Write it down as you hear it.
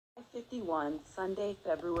51, Sunday,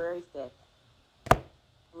 February 5th.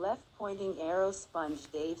 Left pointing arrow Sponge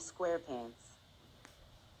Dave SquarePants.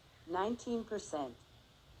 19%.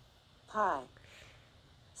 Pi.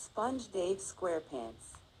 Sponge Dave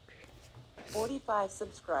SquarePants. 45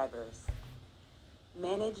 subscribers.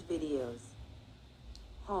 Manage videos.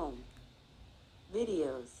 Home.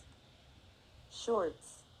 Videos.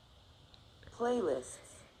 Shorts. Playlists.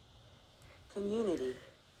 Community.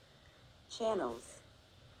 Channels.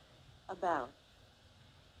 About.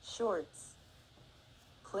 Shorts.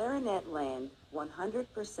 Clarinet Land,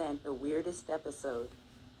 100% the weirdest episode.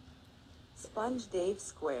 Sponge Dave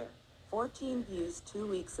Square, 14 views 2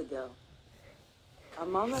 weeks ago.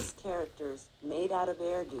 Among Us characters, made out of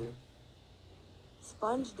Airdo.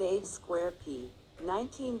 Sponge Dave Square P,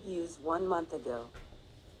 19 views 1 month ago.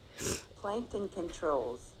 Plankton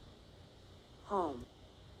Controls. Home.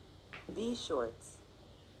 B Shorts.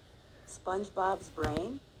 SpongeBob's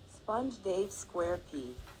Brain, Sponge Dave Square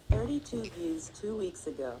P, 32 views 2 weeks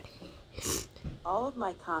ago. All of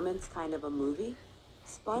my comments kind of a movie?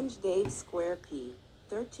 Sponge Dave Square P,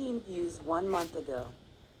 13 views 1 month ago.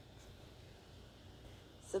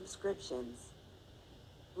 Subscriptions.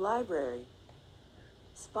 Library.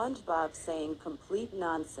 SpongeBob saying complete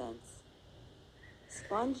nonsense.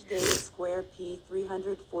 Sponge Dave Square P,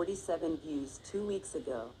 347 views 2 weeks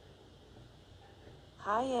ago.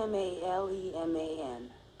 Hi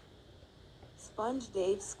MALEMAN. Sponge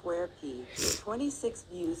Dave Square P, 26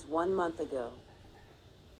 views 1 month ago.